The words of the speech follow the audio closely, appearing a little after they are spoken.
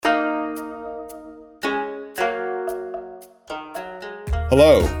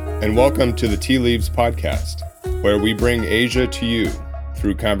Hello, and welcome to the Tea Leaves Podcast, where we bring Asia to you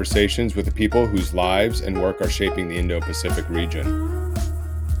through conversations with the people whose lives and work are shaping the Indo-Pacific region.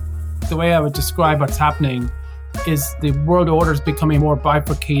 The way I would describe what's happening is the world order is becoming more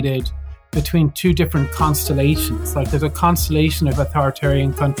bifurcated between two different constellations. Like there's a constellation of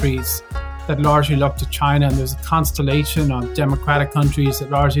authoritarian countries that largely look to China, and there's a constellation of democratic countries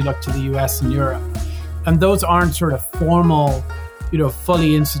that largely look to the US and Europe. And those aren't sort of formal,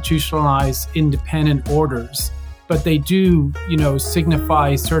 fully institutionalized independent orders, but they do,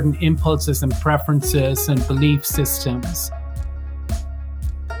 signify certain impulses and preferences and belief systems.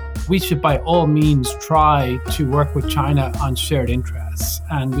 We should by all means try to work with China on shared interests,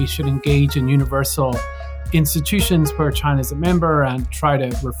 and we should engage in universal institutions where China is a member and try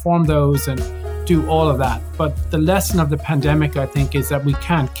to reform those and do all of that. But the lesson of the pandemic, I think, is that we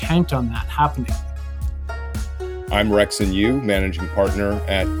can't count on that happening. I'm Rexon Yu, Managing Partner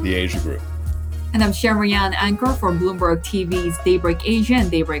at the Asia Group. And I'm Sharon Yan, anchor for Bloomberg TV's Daybreak Asia and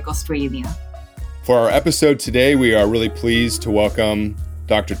Daybreak Australia. For our episode today, we are really pleased to welcome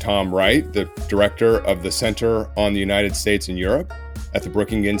Dr. Tom Wright, the Director of the Center on the United States and Europe at the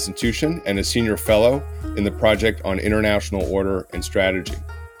Brookings Institution and a Senior Fellow in the Project on International Order and Strategy.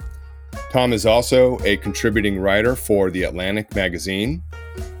 Tom is also a contributing writer for The Atlantic magazine,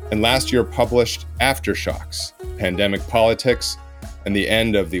 and last year published Aftershocks, Pandemic Politics, and the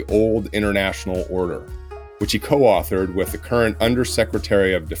End of the Old International Order, which he co-authored with the current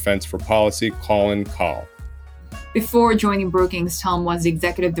Undersecretary of Defense for Policy, Colin Kahl. Before joining Brookings, Tom was the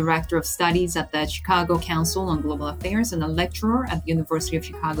Executive Director of Studies at the Chicago Council on Global Affairs and a lecturer at the University of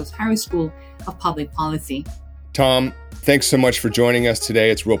Chicago's Harris School of Public Policy. Tom, thanks so much for joining us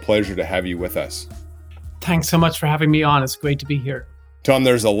today. It's a real pleasure to have you with us. Thanks so much for having me on. It's great to be here. Tom,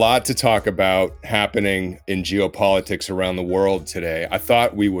 there's a lot to talk about happening in geopolitics around the world today. I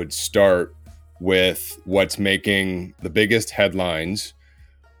thought we would start with what's making the biggest headlines,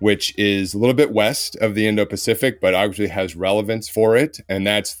 which is a little bit west of the Indo-Pacific, but actually has relevance for it. And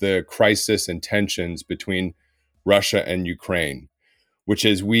that's the crisis and tensions between Russia and Ukraine, which,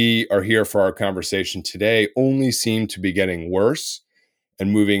 as we are here for our conversation today, only seem to be getting worse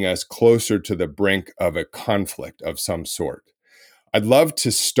and moving us closer to the brink of a conflict of some sort. I'd love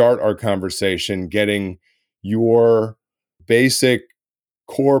to start our conversation getting your basic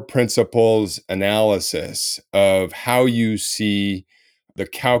core principles analysis of how you see the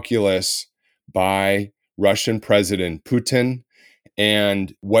calculus by Russian President Putin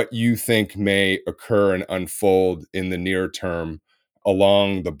and what you think may occur and unfold in the near term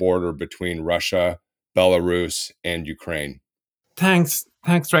along the border between Russia, Belarus, and Ukraine. Thanks,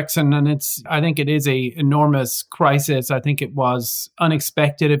 Rexon. And I think it is an enormous crisis. I think it was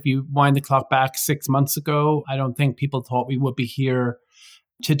unexpected. If you wind the clock back 6 months ago, I don't think people thought we would be here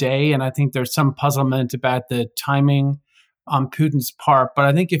today. And I think there's some puzzlement about the timing on Putin's part. But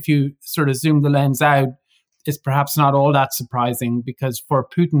I think if you sort of zoom the lens out, it's perhaps not all that surprising, because for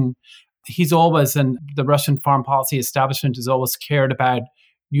Putin, he's always, and the Russian foreign policy establishment has always cared about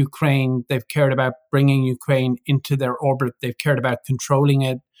Ukraine. They've cared about bringing Ukraine into their orbit. They've cared about controlling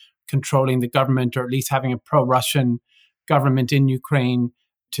it, controlling the government, or at least having a pro-Russian government in Ukraine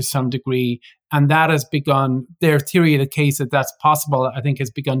to some degree. And that has begun, their theory of the case that that's possible, I think,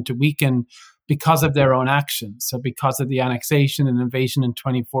 has begun to weaken because of their own actions. So because of the annexation and invasion in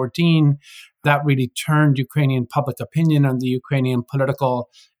 2014, that really turned Ukrainian public opinion and the Ukrainian political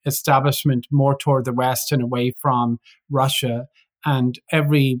establishment more toward the West and away from Russia. And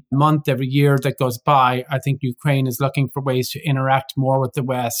every month, every year that goes by, I think Ukraine is looking for ways to interact more with the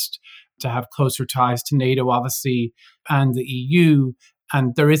West, to have closer ties to NATO, obviously, and the EU.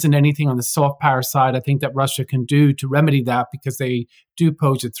 And there isn't anything on the soft power side, I think, that Russia can do to remedy that, because they do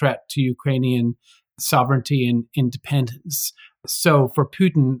pose a threat to Ukrainian sovereignty and independence. So for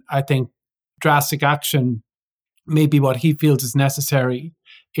Putin, I think drastic action may be what he feels is necessary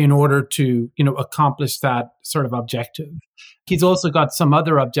in order to, accomplish that sort of objective. He's also got some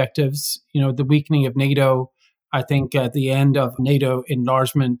other objectives, the weakening of NATO, I think at the end of NATO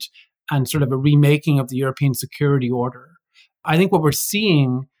enlargement, and sort of a remaking of the European security order. I think what we're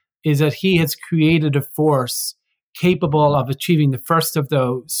seeing is that he has created a force capable of achieving the first of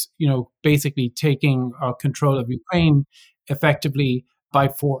those, basically taking control of Ukraine effectively by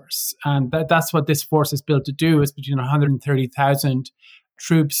force. And that's what this force is built to do, is between 130,000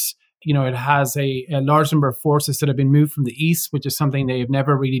 troops. It has a large number of forces that have been moved from the east, which is something they have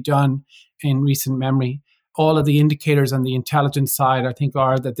never really done in recent memory. All of the indicators on the intelligence side, I think,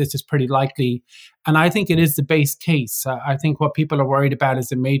 are that this is pretty likely. And I think it is the base case. I think what people are worried about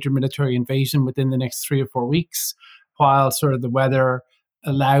is a major military invasion within the next 3 or 4 weeks, while sort of the weather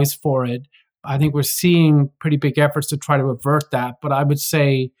allows for it. I think we're seeing pretty big efforts to try to avert that. But I would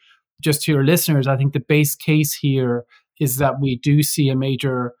say, just to your listeners, I think the base case here is that we do see a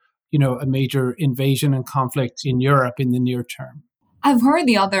major invasion and conflict in Europe in the near term. I've heard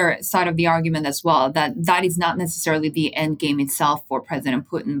the other side of the argument as well, that is not necessarily the end game itself for President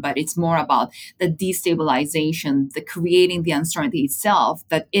Putin, but it's more about the destabilization, the creating the uncertainty itself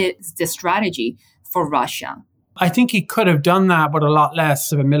that is the strategy for Russia. I think he could have done that with a lot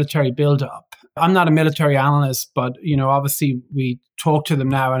less of a military buildup. I'm not a military analyst, but obviously we talk to them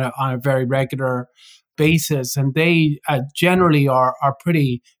now on a very regular basis, and they generally are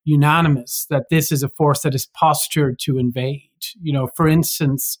pretty unanimous that this is a force that is postured to invade. For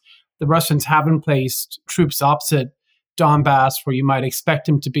instance, the Russians haven't placed troops opposite Donbass where you might expect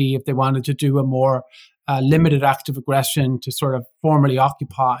them to be if they wanted to do a more limited act of aggression to sort of formally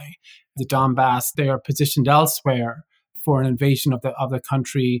occupy the Donbass. They are positioned elsewhere for an invasion of the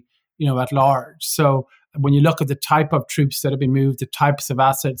country, at large. So when you look at the type of troops that have been moved, the types of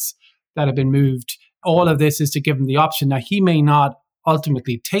assets that have been moved, all of this is to give him the option. Now, he may not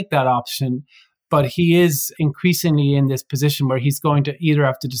ultimately take that option, but he is increasingly in this position where he's going to either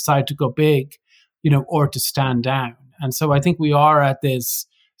have to decide to go big, or to stand down. And so I think we are at this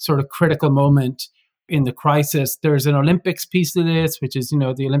sort of critical moment in the crisis. There's an Olympics piece to this, which is,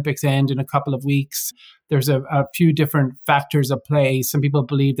 the Olympics end in a couple of weeks. There's a few different factors at play. Some people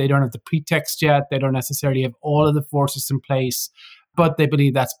believe they don't have the pretext yet. They don't necessarily have all of the forces in place, but they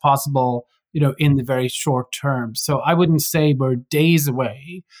believe that's possible, in the very short term. So I wouldn't say we're days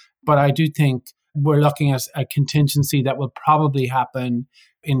away, but I do think we're looking at a contingency that will probably happen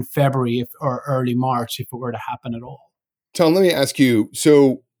in February or early March if it were to happen at all. Tom, let me ask you,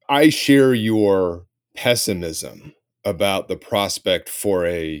 so I share your pessimism about the prospect for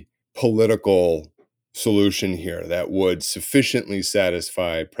a political solution here that would sufficiently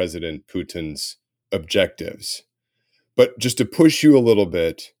satisfy President Putin's objectives. But just to push you a little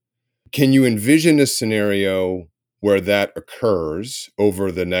bit, can you envision a scenario where that occurs over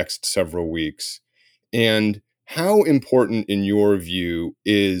the next several weeks? And how important, in your view,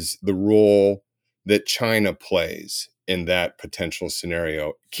 is the role that China plays in that potential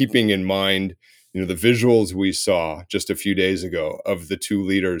scenario, keeping in mind, the visuals we saw just a few days ago of the two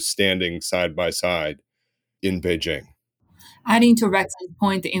leaders standing side by side in Beijing? Adding to Rex's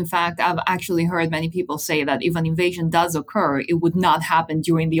point, in fact, I've actually heard many people say that if an invasion does occur, it would not happen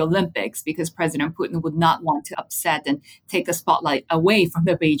during the Olympics because President Putin would not want to upset and take the spotlight away from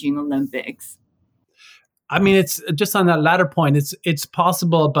the Beijing Olympics. I mean, it's just on that latter point, it's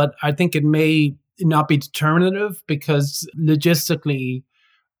possible, but I think it may not be determinative because logistically,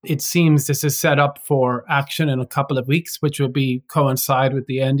 it seems this is set up for action in a couple of weeks, which will coincide with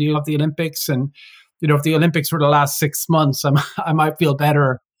the ending of the Olympics. And if the Olympics were to last 6 months, I might feel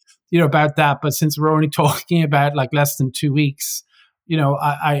better, about that. But since we're only talking about like less than 2 weeks,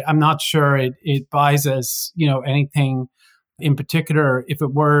 I'm not sure it buys us, anything in particular if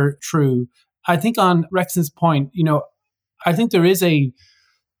it were true. I think on Rexon's point, I think there is a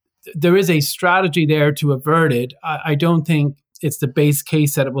strategy there to avert it. I don't think it's the base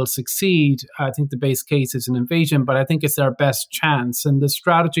case that it will succeed. I think the base case is an invasion, but I think it's our best chance. And the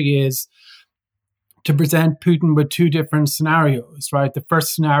strategy is to present Putin with two different scenarios, right? The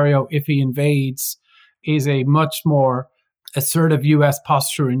first scenario, if he invades, is a much more assertive U.S.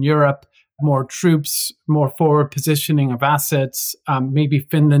 posture in Europe, more troops, more forward positioning of assets, maybe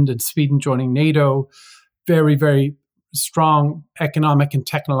Finland and Sweden joining NATO, very, very strong economic and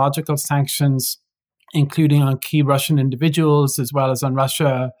technological sanctions, including on key Russian individuals as well as on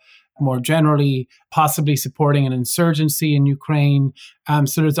Russia more generally, possibly supporting an insurgency in Ukraine.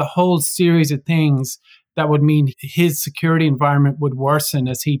 So there's a whole series of things that would mean his security environment would worsen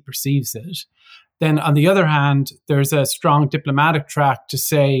as he perceives it. Then on the other hand, there's a strong diplomatic track to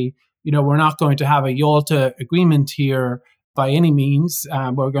say, we're not going to have a Yalta agreement here by any means.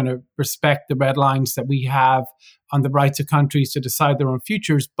 We're going to respect the red lines that we have on the rights of countries to decide their own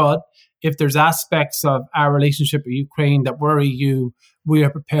futures. But if there's aspects of our relationship with Ukraine that worry you, we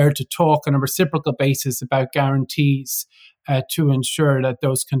are prepared to talk on a reciprocal basis about guarantees to ensure that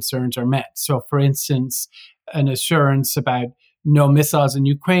those concerns are met. So, for instance, an assurance about no missiles in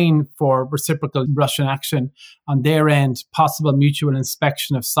Ukraine for reciprocal Russian action on their end, possible mutual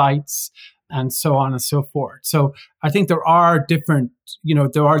inspection of sites, and so on and so forth. So I think there are different,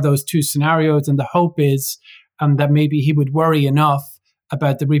 there are those two scenarios, and the hope is that maybe he would worry enough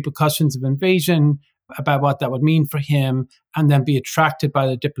about the repercussions of invasion, about what that would mean for him, and then be attracted by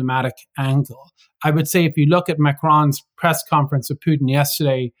the diplomatic angle. I would say if you look at Macron's press conference with Putin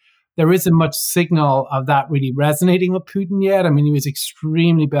yesterday, there isn't much signal of that really resonating with Putin yet. I mean, he was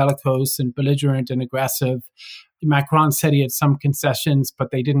extremely bellicose and belligerent and aggressive. Macron said he had some concessions, but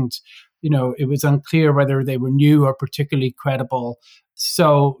they didn't, it was unclear whether they were new or particularly credible.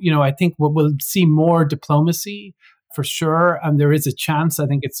 So, I think we'll see more diplomacy for sure. And there is a chance. I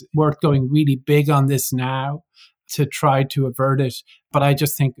think it's worth going really big on this now to try to avert it. But I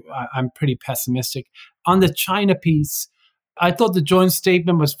just think I'm pretty pessimistic. On the China piece, I thought the joint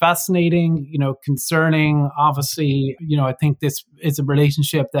statement was fascinating, concerning. Obviously, I think this is a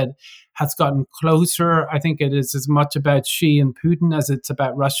relationship that has gotten closer. I think it is as much about Xi and Putin as it's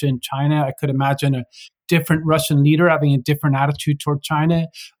about Russia and China. I could imagine a different Russian leader having a different attitude toward China.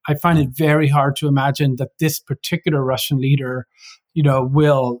 I find it very hard to imagine that this particular Russian leader,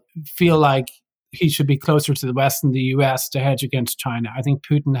 will feel like he should be closer to the West and the US to hedge against China. I think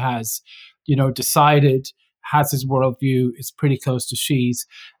Putin has, decided, has his worldview, is pretty close to Xi's.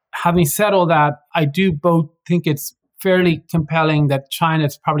 Having said all that, I do both think it's fairly compelling that China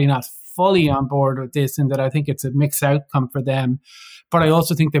is probably not fully on board with this and that I think it's a mixed outcome for them. But I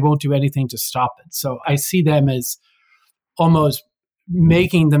also think they won't do anything to stop it. So I see them as almost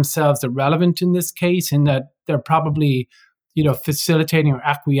making themselves irrelevant in this case, in that they're probably, facilitating or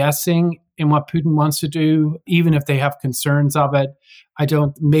acquiescing in what Putin wants to do, even if they have concerns of it.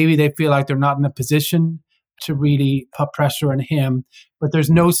 Maybe they feel like they're not in a position to really put pressure on him, but there's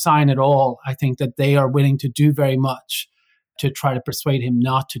no sign at all, I think, that they are willing to do very much to try to persuade him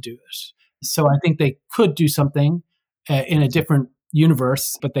not to do it. So I think they could do something in a different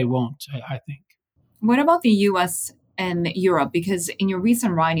universe, but they won't, I think. What about the US and Europe? Because in your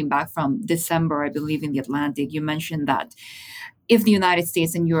recent writing back from December, I believe in The Atlantic, you mentioned that if the United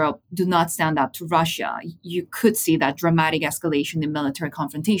States and Europe do not stand up to Russia, you could see that dramatic escalation in military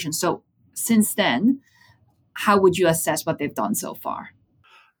confrontation. So since then, how would you assess what they've done so far?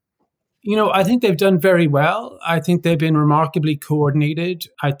 I think they've done very well. I think they've been remarkably coordinated.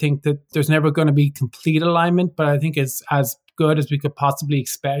 I think that there's never going to be complete alignment, but I think it's as good as we could possibly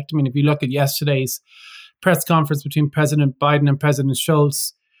expect. I mean, if you look at yesterday's press conference between President Biden and President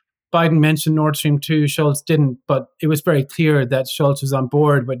Scholz, Biden mentioned Nord Stream 2, Scholz didn't, but it was very clear that Scholz was on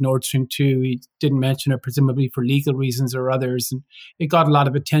board with Nord Stream 2. He didn't mention it, presumably for legal reasons or others, and it got a lot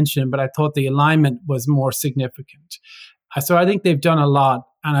of attention, but I thought the alignment was more significant. So I think they've done a lot,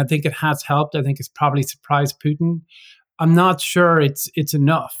 and I think it has helped. I think it's probably surprised Putin. I'm not sure it's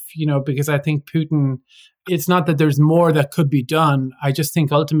enough, because I think Putin, it's not that there's more that could be done. I just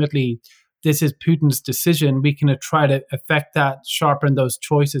think ultimately this is Putin's decision. We can try to affect that, sharpen those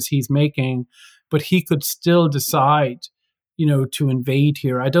choices he's making, but he could still decide, to invade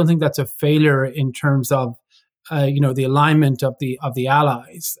here. I don't think that's a failure in terms of, the alignment of the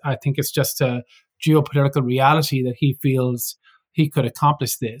allies. I think it's just a geopolitical reality that he feels he could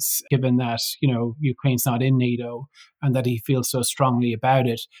accomplish this, given that, Ukraine's not in NATO and that he feels so strongly about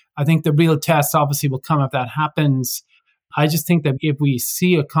it. I think the real test obviously will come if that happens. I just think that if we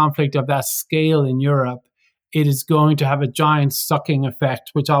see a conflict of that scale in Europe, it is going to have a giant sucking effect,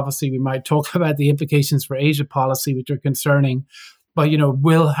 which obviously we might talk about the implications for Asia policy, which are concerning, but,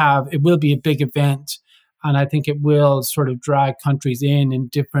 it will be a big event. And I think it will sort of drag countries in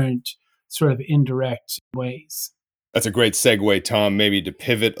different sort of indirect ways. That's a great segue, Tom, maybe to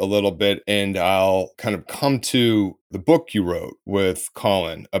pivot a little bit, and I'll kind of come to the book you wrote with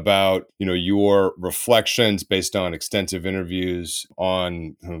Colin about, your reflections based on extensive interviews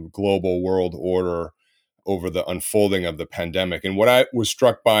on global world order over the unfolding of the pandemic. And what I was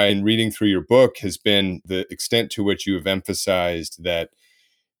struck by in reading through your book has been the extent to which you have emphasized that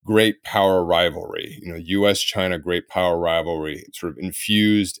great power rivalry, US-China great power rivalry sort of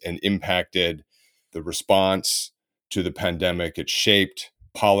infused and impacted the response to the pandemic. It shaped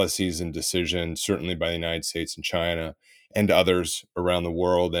policies and decisions, certainly by the United States and China and others around the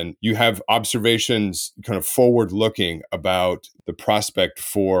world. And you have observations kind of forward looking about the prospect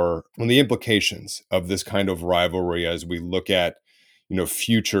for the implications of this kind of rivalry as we look at,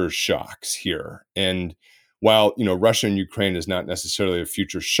 future shocks here. And while, Russia and Ukraine is not necessarily a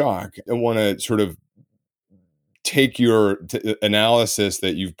future shock, I want to sort of take your analysis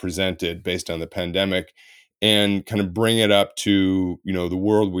that you've presented based on the pandemic and kind of bring it up to, the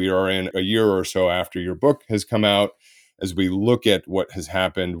world we are in a year or so after your book has come out, as we look at what has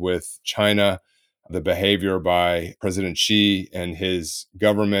happened with China, the behavior by President Xi and his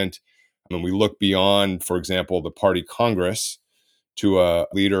government. And we look beyond, for example, the Party Congress to a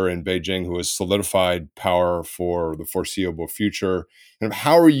leader in Beijing who has solidified power for the foreseeable future. And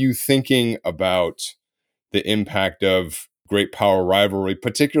how are you thinking about the impact of great power rivalry,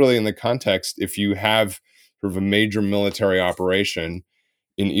 particularly in the context if you have sort of a major military operation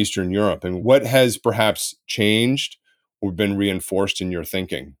in Eastern Europe? And what has perhaps changed or been reinforced in your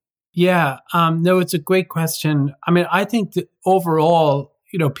thinking? Yeah, no, it's a great question. I mean, I think that overall,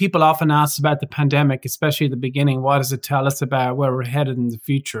 people often ask about the pandemic, especially at the beginning. What does it tell us about where we're headed in the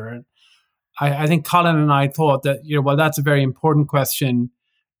future? And I think Colin and I thought that, well, that's a very important question.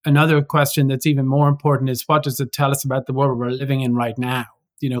 Another question that's even more important is what does it tell us about the world we're living in right now?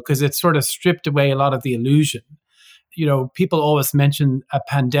 Because it's sort of stripped away a lot of the illusion. People always mention a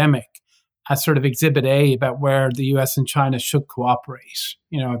pandemic as sort of exhibit A about where the US and China should cooperate.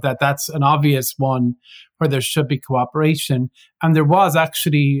 That's an obvious one where there should be cooperation. And there was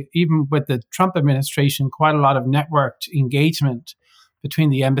actually, even with the Trump administration, quite a lot of networked engagement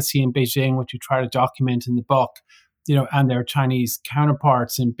between the embassy in Beijing, which you try to document in the book, and their Chinese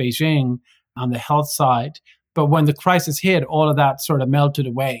counterparts in Beijing on the health side. But when the crisis hit, all of that sort of melted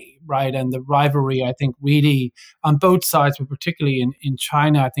away, right? And the rivalry, I think, really on both sides, but particularly in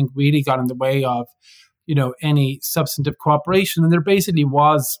China, I think really got in the way of, any substantive cooperation. And there basically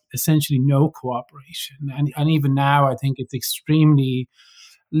was essentially no cooperation. And even now, I think it's extremely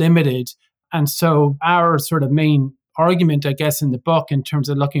limited. And so our sort of main argument, I guess, in the book in terms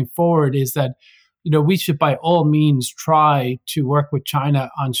of looking forward is that, we should by all means try to work with China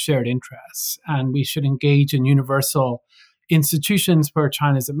on shared interests. And we should engage in universal institutions where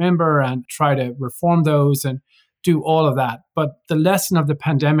China is a member and try to reform those and do all of that. But the lesson of the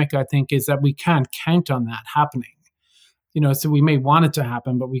pandemic, I think, is that we can't count on that happening. So we may want it to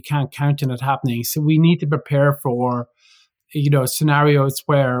happen, but we can't count on it happening. So we need to prepare for, scenarios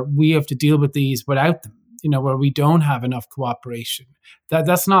where we have to deal with these without them, where we don't have enough cooperation.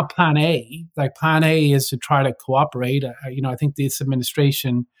 That's not plan A. Like plan A is to try to cooperate. I think this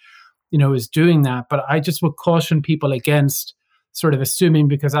administration, is doing that. But I just would caution people against sort of assuming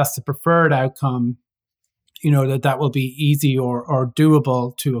because that's the preferred outcome, that will be easy or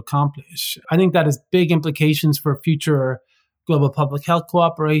doable to accomplish. I think that has big implications for future global public health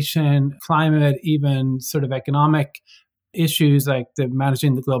cooperation, climate, even sort of economic issues like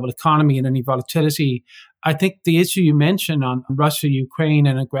managing the global economy and any volatility. I think the issue you mentioned on Russia, Ukraine,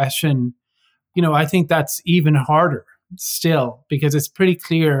 and aggression, I think that's even harder still because it's pretty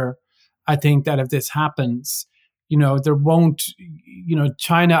clear, I think, that if this happens, there won't,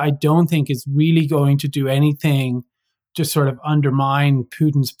 China, I don't think is really going to do anything to sort of undermine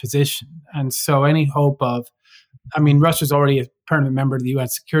Putin's position. And so any hope of, Russia's already a permanent member of the UN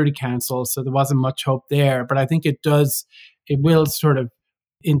Security Council, so there wasn't much hope there. But I think it will sort of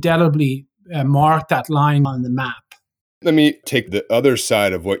indelibly mark that line on the map. Let me take the other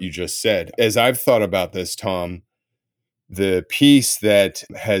side of what you just said. As I've thought about this, Tom, the piece that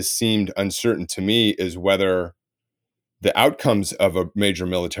has seemed uncertain to me is whether the outcomes of a major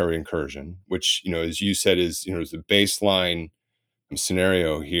military incursion, which, as you said, is the baseline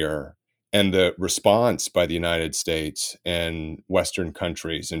scenario here, and the response by the United States and Western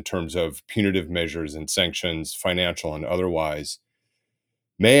countries in terms of punitive measures and sanctions, financial and otherwise,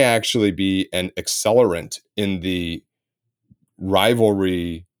 may actually be an accelerant in the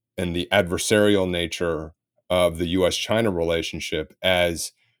rivalry and the adversarial nature of the US-China relationship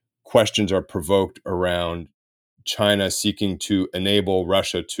as questions are provoked around China seeking to enable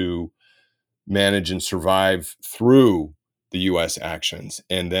Russia to manage and survive through the US actions.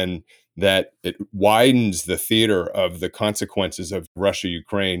 And then that it widens the theater of the consequences of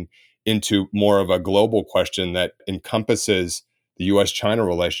Russia-Ukraine into more of a global question that encompasses the US-China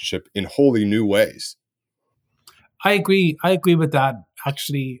relationship in wholly new ways. I agree with that,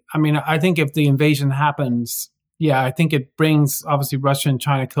 actually. I think if the invasion happens, I think it brings obviously Russia and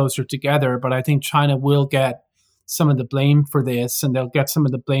China closer together, but I think China will get some of the blame for this, and they'll get some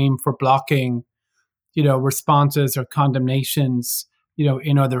of the blame for blocking, responses or condemnations,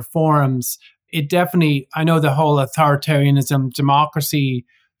 in other forums. It definitely, I know the whole authoritarianism, democracy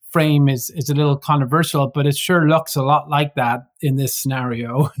frame is a little controversial, but it sure looks a lot like that in this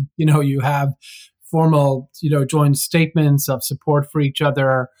scenario. You have formal, joint statements of support for each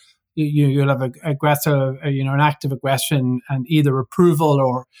other. You'll have aggressive, an active aggression and either approval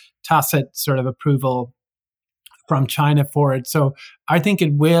or tacit sort of approval from China for it. So I think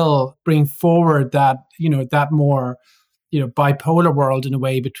it will bring forward that, that more, bipolar world in a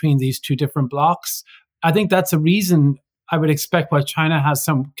way between these two different blocks. I think that's a reason I would expect why China has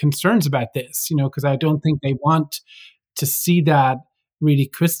some concerns about this, because I don't think they want to see that really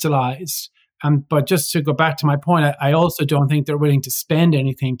crystallized. But just to go back to my point, I also don't think they're willing to spend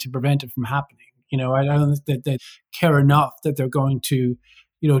anything to prevent it from happening. I don't think that they care enough that they're going to,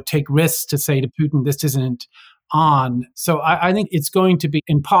 take risks to say to Putin, this isn't on. So I think it's going to be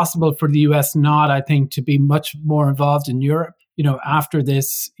impossible for the US not, I think, to be much more involved in Europe. after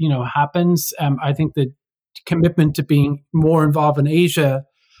this, happens. I think the commitment to being more involved in Asia,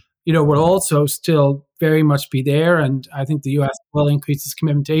 will also still very much be there. And I think the US will increase its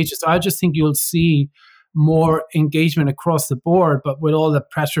commitment to Asia. So I just think you'll see more engagement across the board, but with all the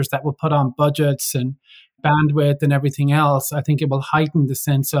pressures that will put on budgets and bandwidth and everything else, I think it will heighten the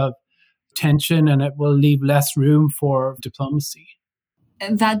sense of tension and it will leave less room for diplomacy.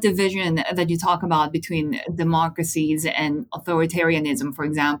 That division that you talk about between democracies and authoritarianism, for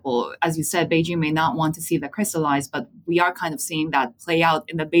example, as you said, Beijing may not want to see that crystallize, but we are kind of seeing that play out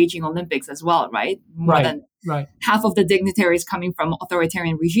in the Beijing Olympics as well, right? More than half of the dignitaries coming from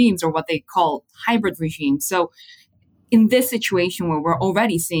authoritarian regimes, or what they call hybrid regimes. So in this situation where we're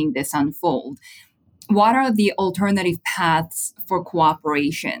already seeing this unfold, what are the alternative paths for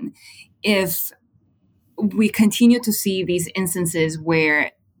cooperation if we continue to see these instances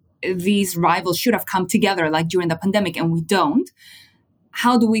where these rivals should have come together, like during the pandemic, and we don't?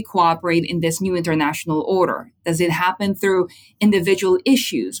 How do we cooperate in this new international order? Does it happen through individual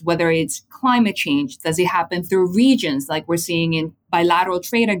issues, whether it's climate change? Does it happen through regions, like we're seeing in bilateral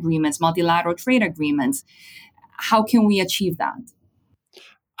trade agreements, multilateral trade agreements? How can we achieve that?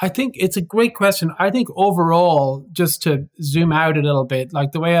 I think it's a great question. I think overall, just to zoom out a little bit,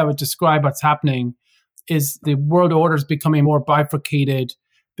 like the way I would describe what's happening is the world order is becoming more bifurcated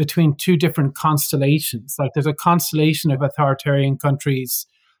between two different constellations. Like there's a constellation of authoritarian countries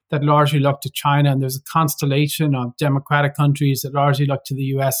that largely look to China, and there's a constellation of democratic countries that largely look to the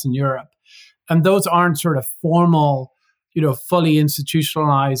US and Europe. And those aren't sort of formal, fully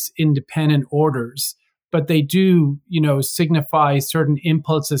institutionalized independent orders, but they do, signify certain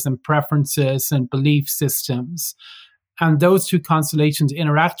impulses and preferences and belief systems. And those two constellations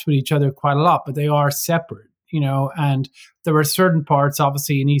interact with each other quite a lot, but they are separate, and there are certain parts,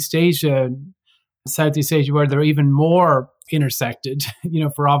 obviously, in East Asia, Southeast Asia, where they're even more intersected,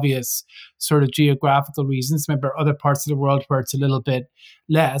 for obvious sort of geographical reasons. Maybe there are other parts of the world where it's a little bit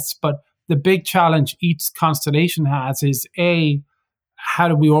less. But the big challenge each constellation has is A, how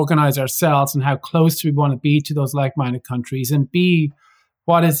do we organize ourselves and how close do we want to be to those like-minded countries? And B,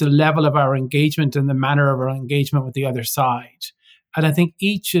 what is the level of our engagement and the manner of our engagement with the other side? And I think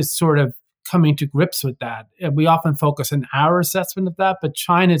each is sort of coming to grips with that. We often focus on our assessment of that, but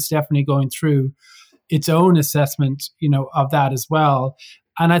China is definitely going through its own assessment, of that as well.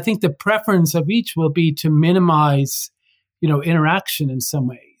 And I think the preference of each will be to minimize, interaction in some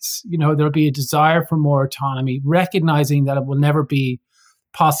ways. There'll be a desire for more autonomy, recognizing that it will never be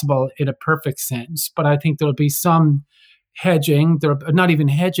possible in a perfect sense. But I think there'll be some hedging, not even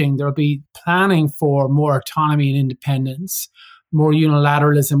hedging, there'll be planning for more autonomy and independence, more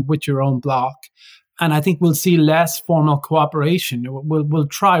unilateralism with your own bloc. And I think we'll see less formal cooperation.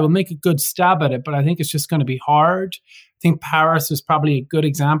 We'll make a good stab at it, but I think it's just going to be hard. I think Paris is probably a good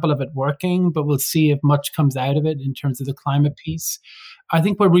example of it working, but we'll see if much comes out of it in terms of the climate piece. I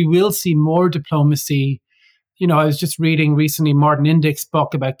think where we will see more diplomacy, I was just reading recently Martin Indyck's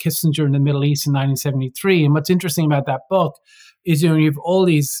book about Kissinger in the Middle East in 1973. And what's interesting about that book is, you have all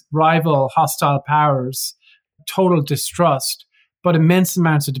these rival hostile powers, total distrust, but immense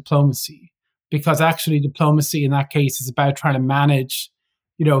amounts of diplomacy. Because actually diplomacy in that case is about trying to manage,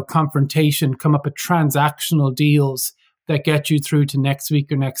 confrontation, come up with transactional deals that get you through to next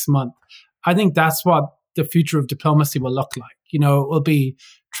week or next month. I think that's what the future of diplomacy will look like. It will be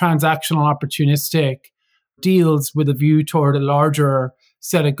transactional, opportunistic deals with a view toward a larger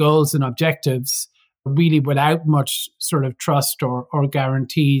set of goals and objectives, really without much sort of trust or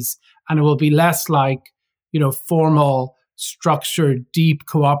guarantees. And it will be less like, formal, structured, deep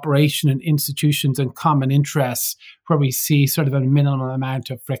cooperation in institutions and common interests where we see sort of a minimum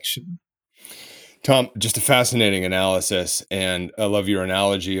amount of friction. Tom, just a fascinating analysis. And I love your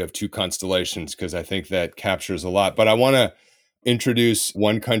analogy of two constellations because I think that captures a lot. But I want to introduce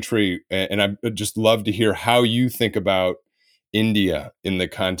one country, and I'd just love to hear how you think about India in the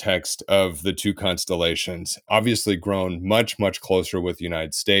context of the two constellations. Obviously grown much, much closer with the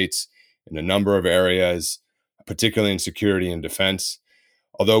United States in a number of areas, particularly in security and defense.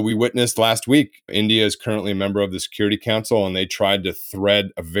 Although we witnessed last week, India is currently a member of the Security Council, and they tried to thread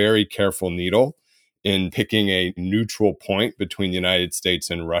a very careful needle in picking a neutral point between the United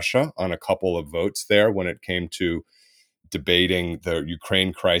States and Russia on a couple of votes there when it came to debating the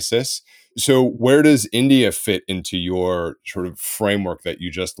Ukraine crisis. So where does India fit into your sort of framework that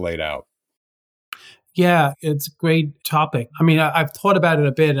you just laid out? Yeah, it's a great topic. I mean, I've thought about it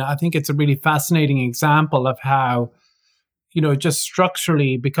a bit, and I think it's a really fascinating example of how, just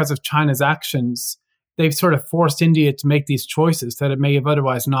structurally, because of China's actions, they've sort of forced India to make these choices that it may have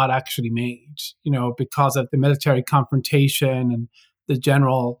otherwise not actually made, because of the military confrontation, and the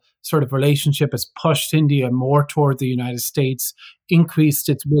general sort of relationship has pushed India more toward the United States, increased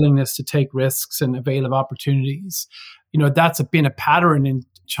its willingness to take risks and avail of opportunities. That's been a pattern in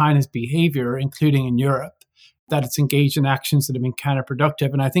China's behavior, including in Europe, that it's engaged in actions that have been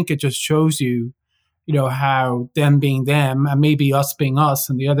counterproductive. And I think it just shows you, how them being them and maybe us being us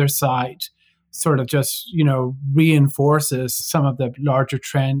on the other side sort of just, reinforces some of the larger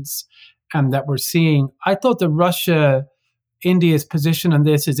trends that we're seeing. I thought the India's position on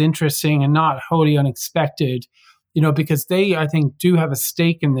this is interesting and not wholly unexpected, because they, I think, do have a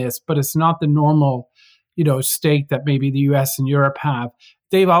stake in this, but it's not the normal, stake that maybe the US and Europe have.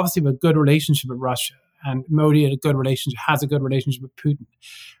 They've obviously have a good relationship with Russia, and Modi has a good relationship with Putin.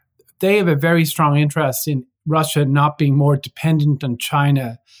 They have a very strong interest in Russia not being more dependent on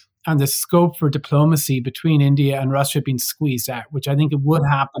China, and the scope for diplomacy between India and Russia being squeezed out, which I think it would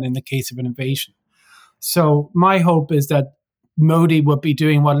happen in the case of an invasion. So my hope is that Modi would be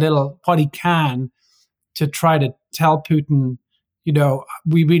doing what he can to try to tell Putin,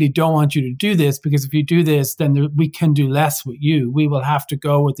 we really don't want you to do this, because if you do this, then we can do less with you. We will have to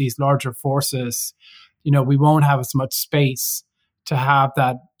go with these larger forces. We won't have as much space to have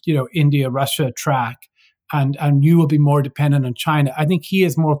that, India-Russia track. And you will be more dependent on China. I think he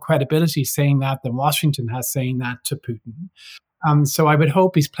has more credibility saying that than Washington has saying that to Putin. So I would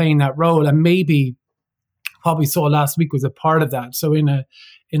hope he's playing that role. And maybe what we saw last week was a part of that. So in a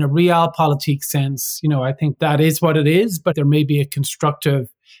realpolitik sense, I think that is what it is, but there may be a constructive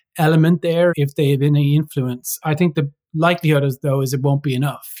element there if they have any influence. I think the likelihood is it won't be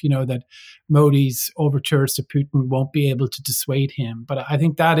enough, that Modi's overtures to Putin won't be able to dissuade him. But I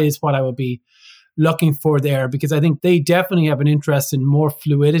think that is what I would be looking for there, because I think they definitely have an interest in more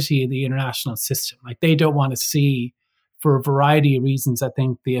fluidity in the international system. Like, they don't want to see, for a variety of reasons, I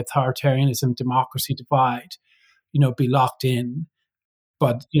think the authoritarianism democracy divide, be locked in.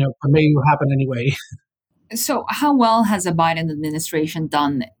 But, it may happen anyway. So how well has the Biden administration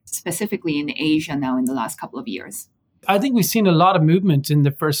done specifically in Asia now in the last couple of years? I think we've seen a lot of movement in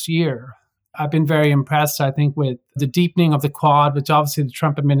the first year. I've been very impressed, I think, with the deepening of the Quad, which obviously the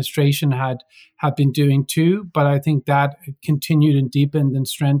Trump administration had been doing too, but I think that continued and deepened and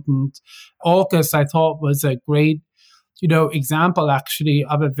strengthened. AUKUS, I thought, was a great, example actually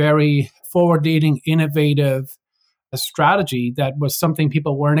of a very forward-leaning, innovative strategy that was something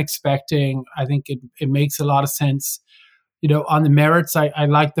people weren't expecting. I think it makes a lot of sense. On the merits, I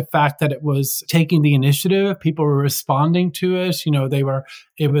like the fact that it was taking the initiative. People were responding to it.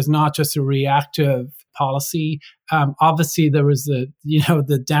 It was not just a reactive policy. Obviously, there was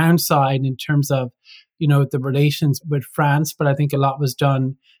the downside in terms of, the relations with France, but I think a lot was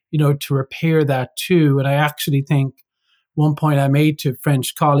done, to repair that too. And I actually think one point I made to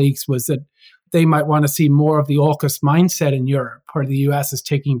French colleagues was that they might want to see more of the AUKUS mindset in Europe, where the US is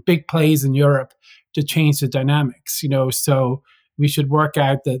taking big plays in Europe to change the dynamics, so we should work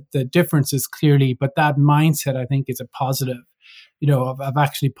out the differences clearly. But that mindset, I think, is a positive, of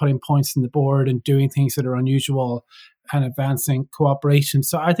actually putting points on the board and doing things that are unusual and advancing cooperation.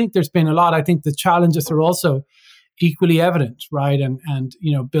 So I think there's been a lot. I think the challenges are also equally evident, right? And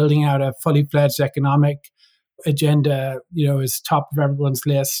building out a fully fledged economic agenda, is top of everyone's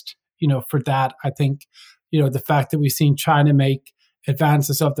list. For that, I think, the fact that we've seen China make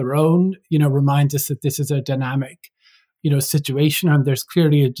advances of their own, reminds us that this is a dynamic, situation, and there's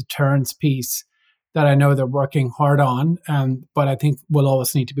clearly a deterrence piece that I know they're working hard on, but I think will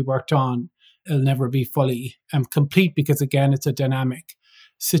always need to be worked on. It'll never be fully complete because, again, it's a dynamic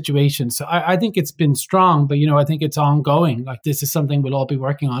situation. So I think it's been strong, but, I think it's ongoing. Like, this is something we'll all be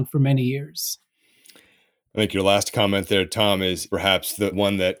working on for many years. I think your last comment there, Tom, is perhaps the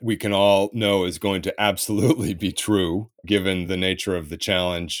one that we can all know is going to absolutely be true, given the nature of the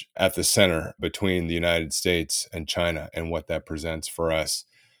challenge at the center between the United States and China and what that presents for us.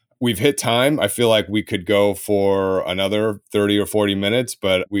 We've hit time. I feel like we could go for another 30 or 40 minutes,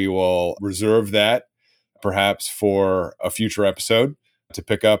 but we will reserve that perhaps for a future episode to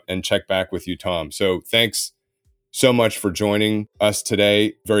pick up and check back with you, Tom. So thanks so much for joining us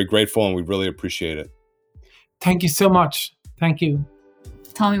today. Very grateful, and we really appreciate it. Thank you so much. Thank you.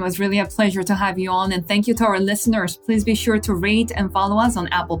 Tom, it was really a pleasure to have you on. And thank you to our listeners. Please be sure to rate and follow us on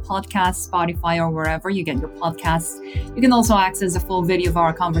Apple Podcasts, Spotify, or wherever you get your podcasts. You can also access a full video of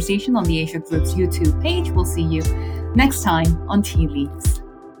our conversation on the Asia Group's YouTube page. We'll see you next time on Tea Leaves.